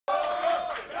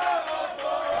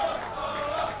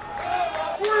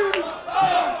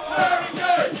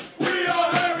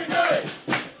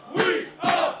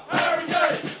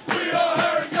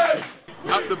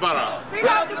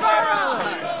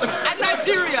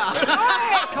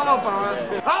Come on,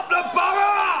 Borough. Up the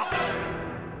Borough!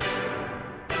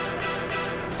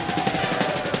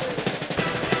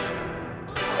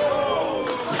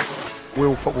 We're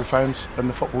all football fans, and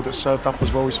the football that's served up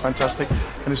as well is fantastic,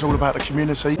 and it's all about the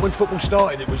community. When football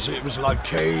started, it was low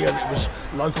key, and it was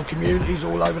local communities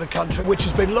all over the country, which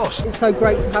has been lost. It's so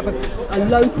great to have a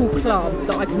local club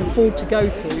that I can afford to go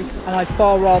to, and I'd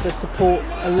far rather support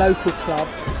a local club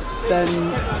than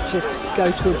just go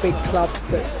to a big club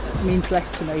that means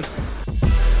less to me.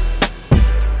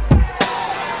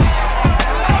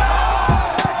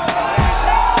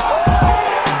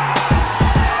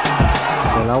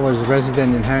 Well, I was a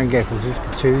resident in Haringey for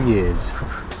 52 years,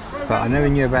 but I never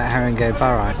knew about Haringey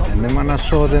Borough. And then when I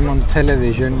saw them on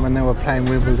television when they were playing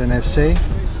Wimbledon FC,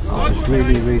 I was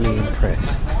really, really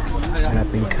impressed. And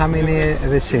I've been coming here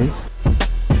ever since.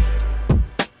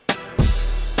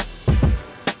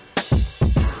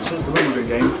 Since the Wimbledon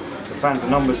game, the fans'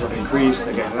 numbers have increased,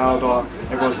 they're getting louder,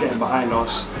 everyone's getting behind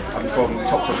us, and from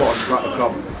top to bottom throughout the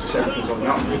club, just everything's on the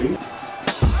up really.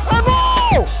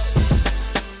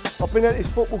 I've been at this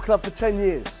football club for 10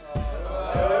 years.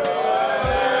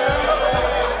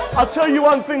 I'll tell you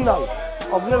one thing though,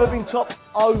 I've never been top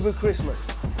over Christmas.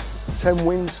 10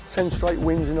 wins, 10 straight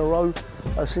wins in a row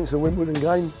since the Wimbledon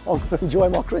game. I'm going to enjoy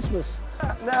my Christmas.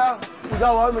 Now, we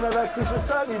go home and have our Christmas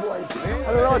turkey, boys.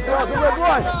 And a nice glass of red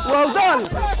wine. Well done!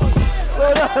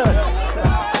 Well done!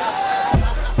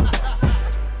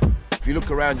 If you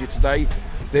look around you today,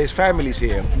 there's families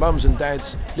here, mums and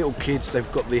dads, little kids,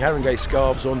 they've got the Haringey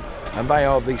scarves on, and they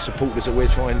are the supporters that we're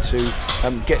trying to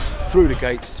get through the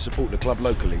gates to support the club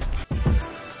locally.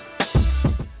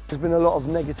 There's been a lot of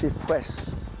negative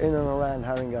press in and around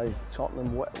Haringey,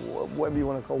 Tottenham, whatever you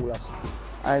want to call us.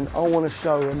 And I want to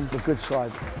show them the good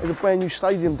side. There's a brand new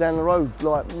stadium down the road,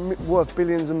 like worth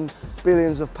billions and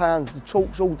billions of pounds. The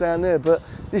talk's all down there, but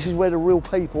this is where the real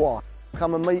people are.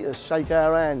 Come and meet us, shake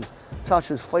our hands,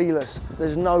 touch us, feel us.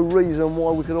 There's no reason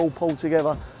why we could all pull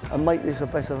together and make this a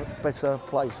better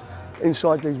place,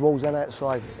 inside these walls and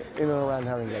outside, in and around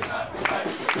Haringey.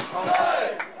 All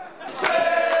right.